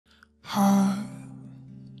Heart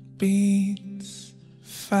beats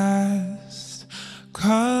fast,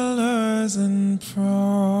 colors and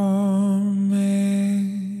promises.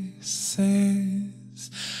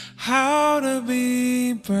 How to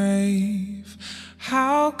be brave?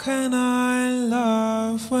 How can I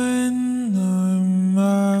love when I'm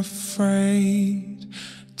afraid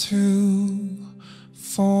to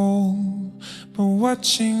fall? But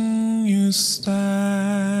watching you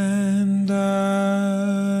stand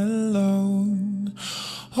alone,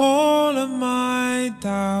 all of my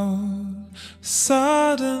doubt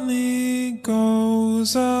suddenly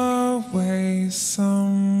goes away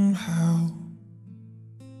somehow.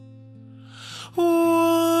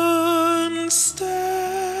 One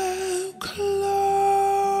step closer.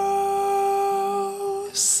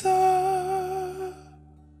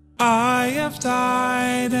 I have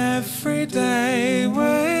died every day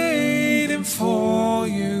waiting for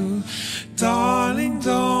you. Darling,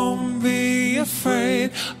 don't be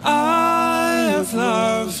afraid. I have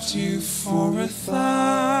loved you for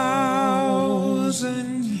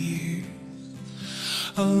 1,000 years.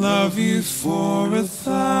 I'll love you for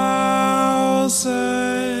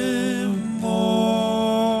 1,000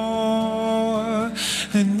 more.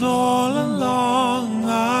 And all along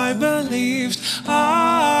I believed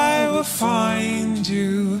I will find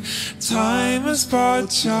you. Time has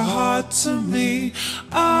brought your heart to me.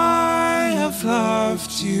 I have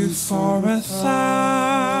loved you for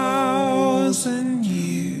 1,000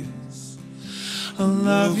 years. I'll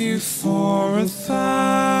love you for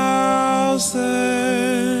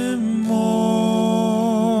 1,000 more.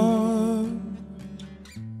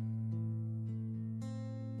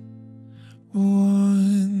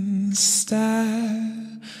 One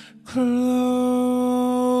step closer.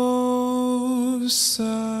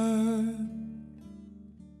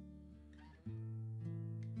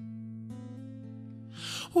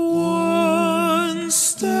 One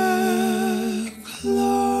step